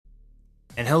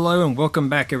And hello and welcome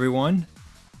back, everyone.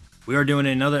 We are doing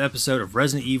another episode of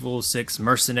Resident Evil 6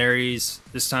 Mercenaries.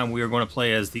 This time we are going to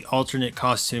play as the alternate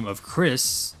costume of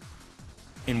Chris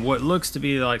in what looks to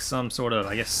be like some sort of,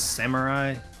 I guess,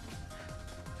 samurai. So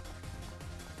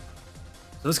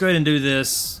let's go ahead and do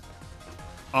this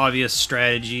obvious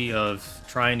strategy of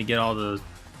trying to get all the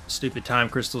stupid time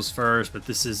crystals first, but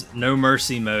this is no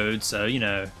mercy mode, so you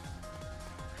know,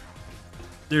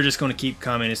 they're just going to keep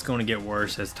coming. It's going to get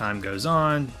worse as time goes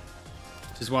on,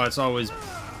 which is why it's always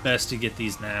best to get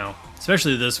these now,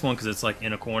 especially this one because it's like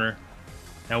in a corner.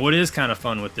 Now what is kind of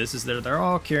fun with this is that they're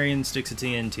all carrying sticks of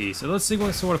TNT, so let's see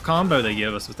what sort of combo they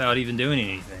give us without even doing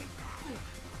anything.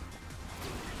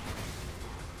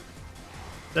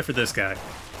 Except for this guy.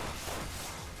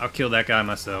 I'll kill that guy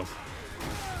myself.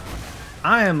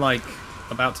 I am like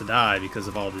about to die because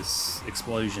of all this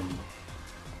explosion.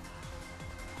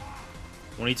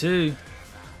 22.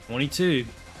 22.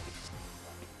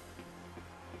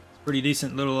 Pretty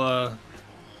decent little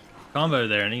combo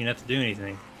there. I didn't even have to do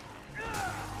anything.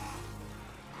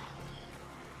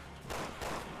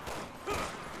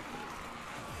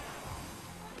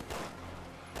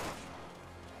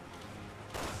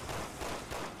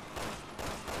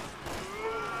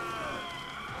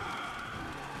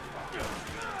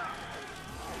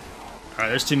 Alright,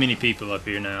 there's too many people up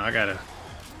here now. I gotta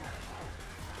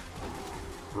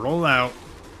roll out.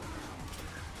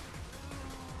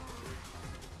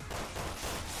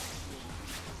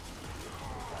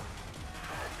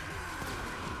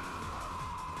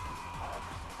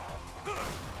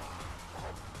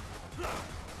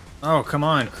 Oh, come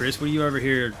on, Chris. What are you over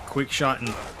here quick shotting?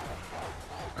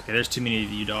 Okay, there's too many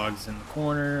of you dogs in the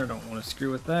corner. I don't want to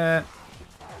screw with that.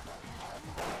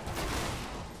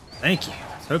 Thank you.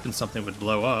 I was hoping something would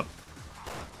blow up.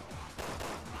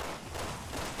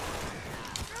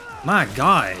 My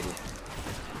God.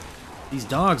 These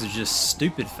dogs are just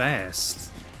stupid fast.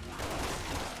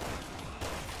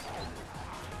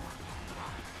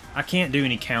 I can't do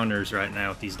any counters right now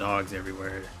with these dogs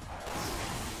everywhere.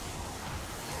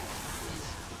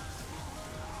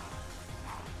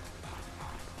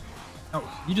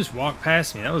 Oh, you just walked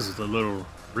past me. That was a little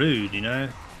rude, you know?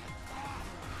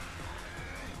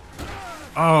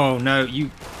 Oh, no,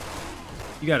 you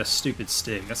got a stupid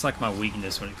stick. That's like my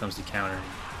weakness when it comes to countering.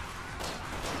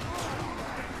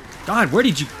 God, where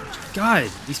did you... God,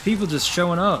 these people just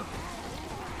showing up.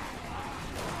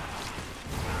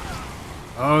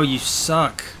 Oh, you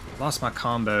suck. Lost my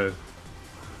combo.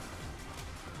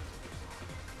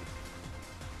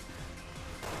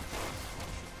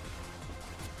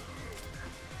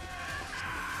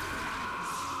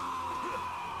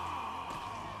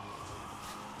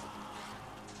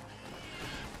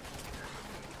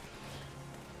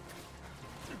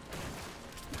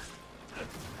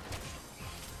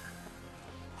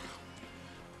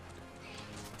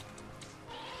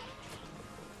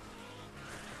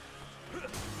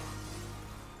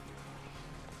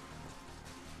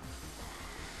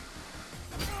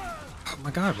 Oh my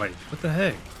God, wait, what the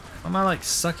heck? Why am I like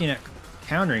sucking at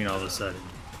countering all of a sudden?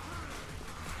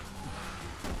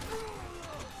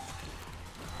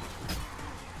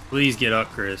 Please get up,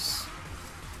 Chris.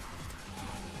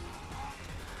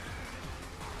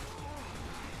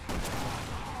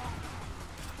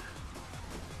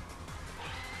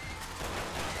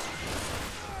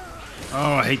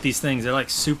 Oh, I hate these things. They're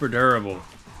like super durable.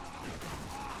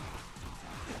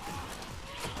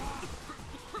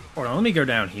 Hold on, let me go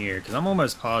down here, because I'm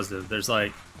almost positive there's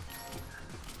like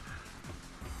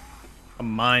a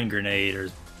mine grenade or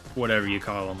whatever you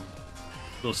call them.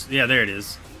 Yeah, there it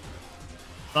is.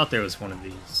 Thought there was one of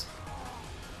these.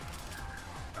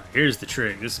 Right, here's the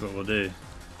trick. This is what we'll do.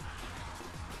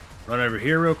 Run over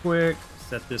here real quick.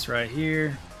 Set this right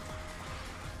here.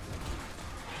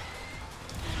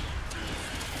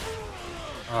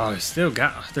 Oh, still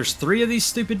got... There's 3 of these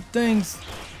stupid things.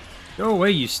 Go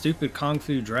away, you stupid Kung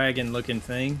Fu dragon looking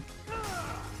thing.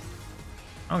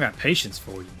 I don't got patience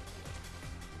for you.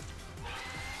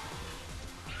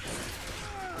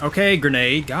 Okay,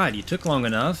 grenade. God, you took long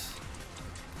enough.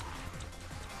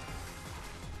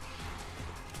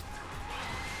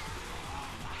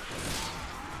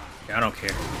 I don't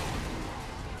care.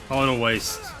 Total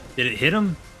waste. Did it hit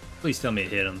him? Please tell me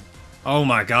it hit him. Oh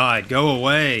my God, go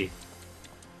away.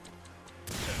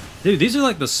 Dude, these are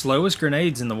like the slowest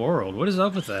grenades in the world. What is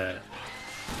up with that?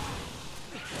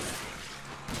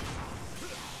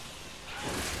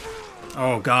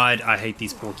 Oh God, I hate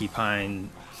these porcupine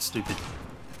stupid...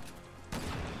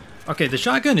 Okay, the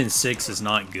shotgun in 6 is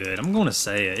not good. I'm gonna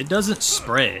say it. It doesn't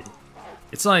spread.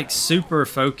 It's like super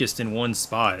focused in one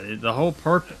spot. The whole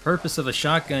purpose of a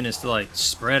shotgun is to like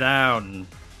spread out and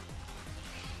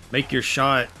make your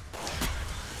shot.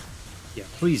 Yeah,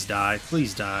 please die.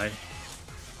 Please die.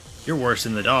 You're worse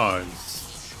than the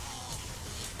dogs.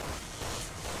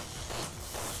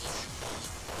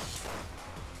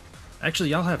 Actually,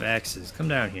 y'all have axes. Come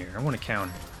down here. I want to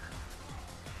counter.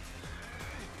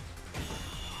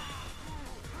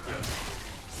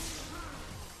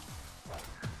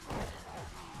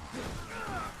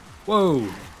 Whoa!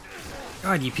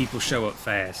 God, you people show up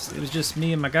fast. It was just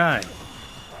me and my guy.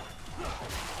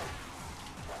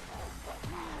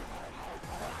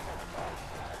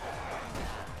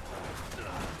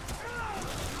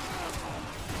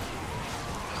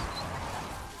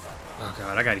 Oh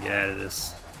God, I gotta get out of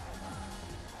this.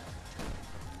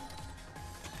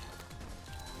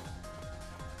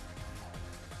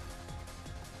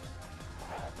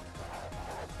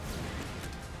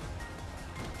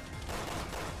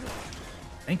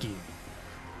 Thank you.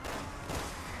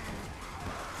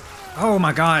 Oh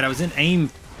my God, I was in aim.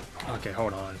 Okay,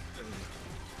 hold on.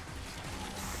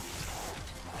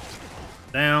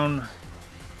 Down.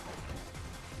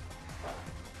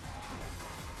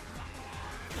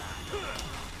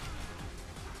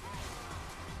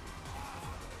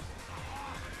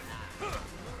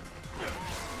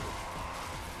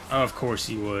 Oh, of course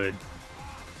you would.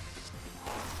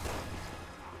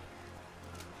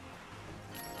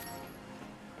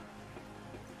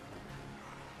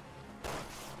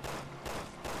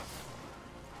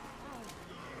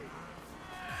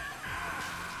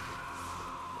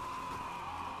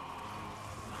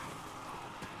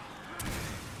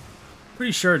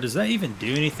 Pretty sure, does that even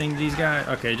do anything to these guys?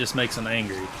 Okay, it just makes them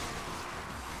angry.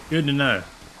 Good to know.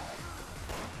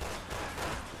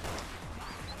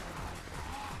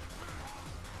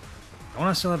 Don't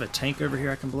I still have a tank over here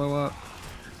I can blow up?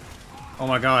 Oh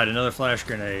my God, another flash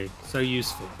grenade. So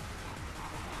useful.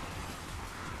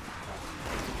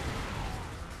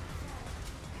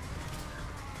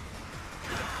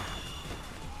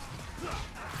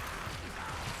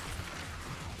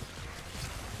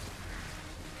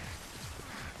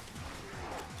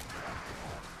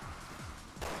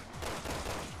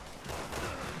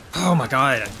 Oh my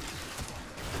God.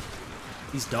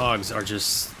 These dogs are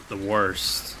just the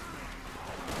worst.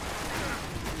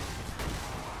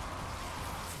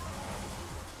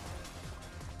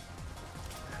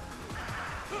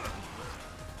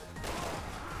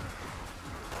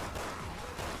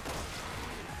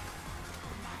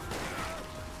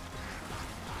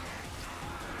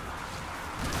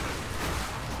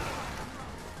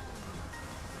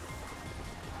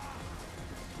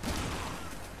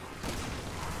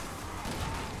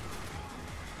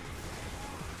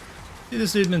 See,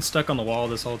 this dude's been stuck on the wall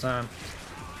this whole time.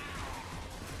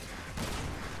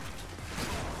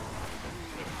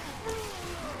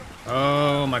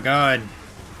 Oh my God.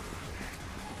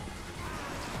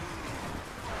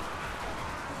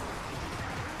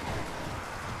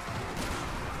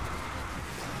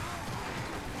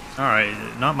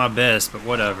 Alright, not my best, but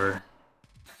whatever.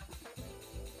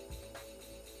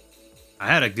 I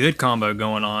had a good combo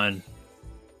going on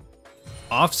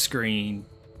off screen.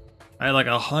 I had like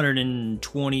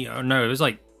 120, or no, it was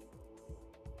like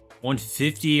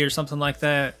 150 or something like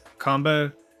that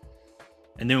combo.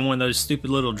 And then one of those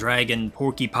stupid little dragon,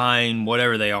 porcupine,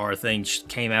 whatever they are, things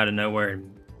came out of nowhere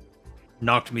and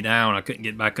knocked me down. I couldn't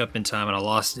get back up in time and I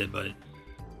lost it, but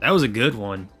that was a good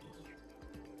one.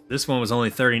 This one was only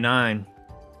 39,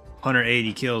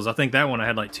 180 kills. I think that one I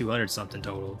had like 200 something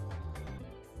total.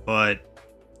 But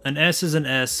an S is an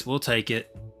S, we'll take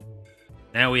it.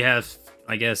 Now we have,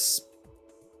 I guess,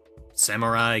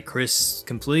 Samurai Chris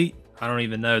complete. I don't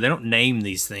even know. They don't name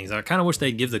these things. I kind of wish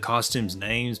they'd give the costumes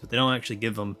names, but they don't actually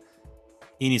give them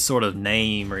any sort of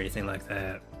name or anything like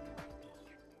that.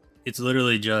 It's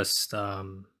literally just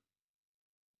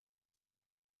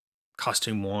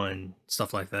costume 1,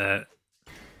 stuff like that.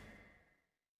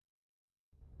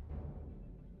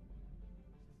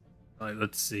 Alright,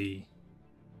 let's see.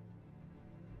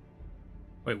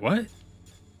 Wait, what?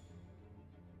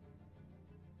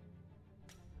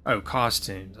 Oh,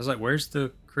 costumes. I was like, where's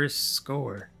the Chris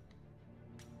score?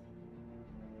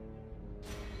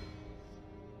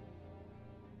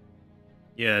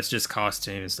 Yeah, it's just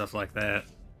costume and stuff like that.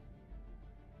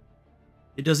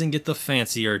 It doesn't get the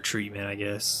fancier treatment, I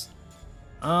guess.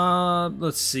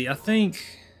 Let's see. I think...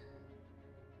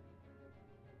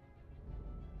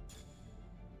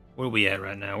 Where are we at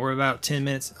right now? We're about 10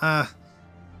 minutes. I'll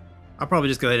probably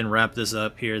just go ahead and wrap this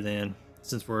up here then,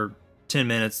 since we're 10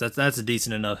 minutes. That's a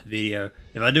decent enough video.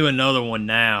 If I do another one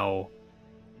now,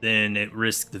 then it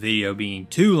risks the video being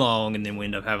too long, and then we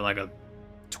end up having like a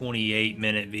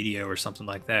 28-minute video or something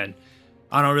like that.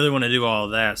 I don't really want to do all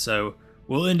of that, so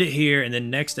we'll end it here, and then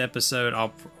next episode,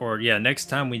 next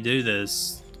time we do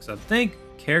this, because I think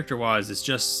character-wise, it's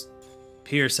just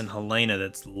Pierce and Helena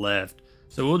that's left.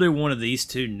 So we'll do one of these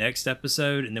two next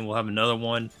episode, and then we'll have another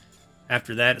one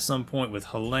after that at some point with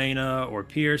Helena or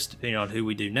Pierce, depending on who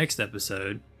we do next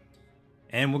episode.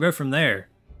 And we'll go from there.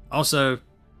 Also,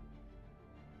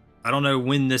 I don't know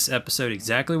when this episode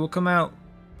exactly will come out,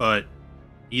 but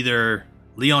either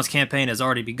Leon's campaign has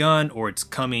already begun or it's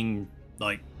coming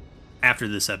like after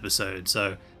this episode.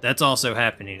 So that's also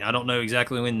happening. I don't know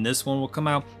exactly when this one will come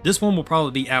out. This one will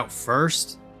probably be out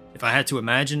first. If I had to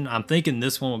imagine, I'm thinking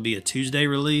this one will be a Tuesday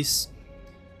release.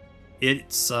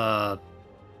 It's, God,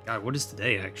 what is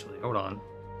today actually? Hold on.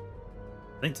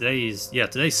 I think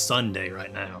today's Sunday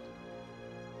right now.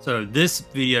 So this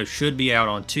video should be out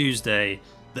on Tuesday.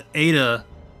 The Ada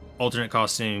alternate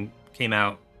costume came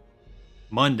out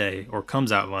Monday, or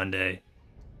comes out Monday.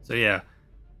 So yeah,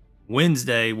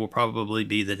 Wednesday will probably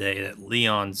be the day that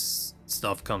Leon's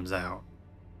stuff comes out.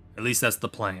 At least that's the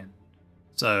plan.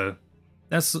 So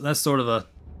that's sort of a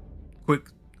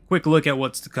quick look at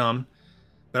what's to come.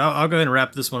 But I'll go ahead and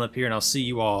wrap this one up here, and I'll see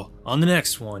you all on the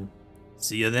next one.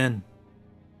 See you then.